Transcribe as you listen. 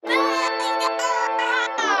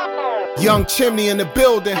Young Chimney in the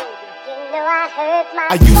building.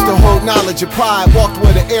 I used to hold knowledge and pride, walked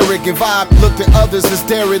with an arrogant vibe, looked at others as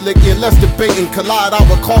derelict. Yeah, let's debate and collide. I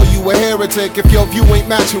would call you a heretic if your view ain't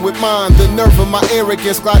matching with mine. The nerve of my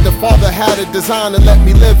arrogance, glad the Father had a design to let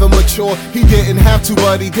me live and mature. He didn't have to,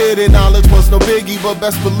 but he did it. Knowledge was no biggie, but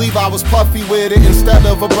best believe I was puffy with it. Instead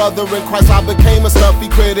of a brother in Christ, I became a stuffy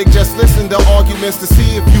critic. Just listen to arguments to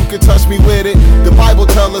see if you could touch me with it. The Bible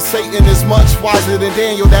tells us Satan is much wiser than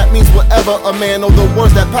Daniel. That means whatever a man or the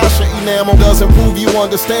words that passion enamel doesn't prove you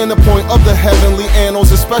understand the point of the heavenly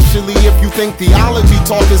annals, especially if you think theology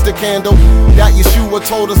talk is the candle that Yeshua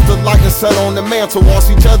told us to light and set on the mantle. Wash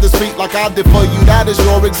each other's feet like I did for you, that is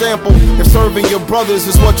your example. If serving your brothers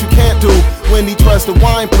is what you can't do, when he tries to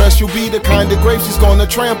wine press, you'll be the kind of grapes he's gonna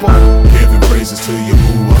trample. Giving praises to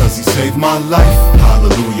Yahuwah, cause he saved my life.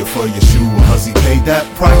 Hallelujah for Yeshua, cause he paid that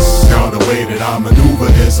price. Now the way that I maneuver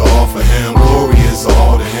is all for him, glory is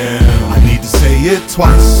all to him. I need to say it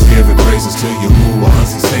twice. Giving praises to Yahuwah,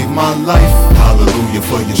 cause he saved my life. Hallelujah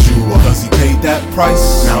for Yeshua, cause he paid that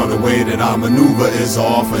price. Now the way that I maneuver is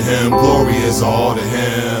all for him, glory is all to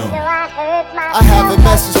him. I have a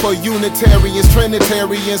message for Unitarians,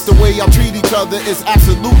 Trinitarians. The way y'all treat each other is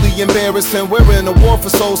absolutely embarrassing. We're in a war for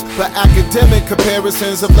souls, but academic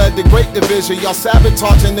comparisons have led to great division. Y'all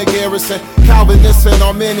sabotaging the garrison. Calvinists and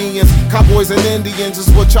Arminians, cowboys and Indians is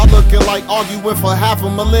what y'all looking like, arguing for half a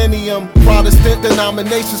millennium. Protestant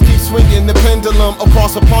denominations keep swinging the pendulum. A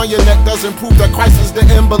cross upon your neck doesn't prove that Christ is the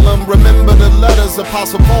emblem. Remember the letters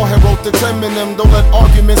Apostle Paul had wrote to Timothy. Don't let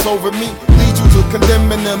arguments over me lead you to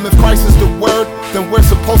condemning them. If Christ is the word, then we're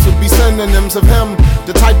supposed to be synonyms of him,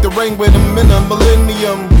 the type to reign with him in a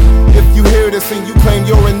millennium. If you hear this and you claim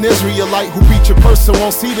you're an Israelite, who beat your person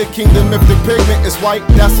won't see the kingdom if the pigment is white.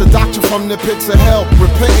 That's a doctrine from the pits of hell.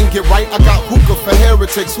 Repent and get right. I got hookah for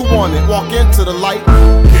heretics who want it. Walk into the light.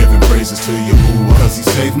 Giving praises to Yahuwah, cause he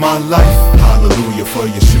saved my life. Hallelujah for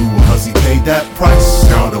Yeshua, cause he paid that price.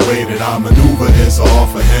 Now the way that I maneuver is all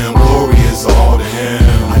for him, glory is all to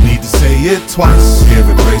him. I need to say it twice.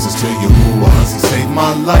 Giving praises to Yahuwah, cause he saved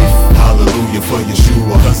my life. Hallelujah for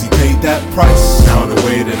Yeshua, cause he paid that price. Now the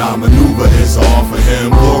way that I maneuver is all for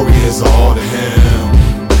him, glory is all to him.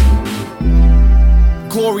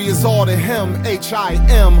 Glory is all to him,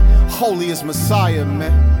 H-I-M, holy is Messiah,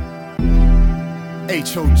 man.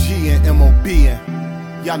 H-O-G and M-O-B,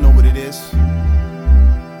 and y'all know what it is.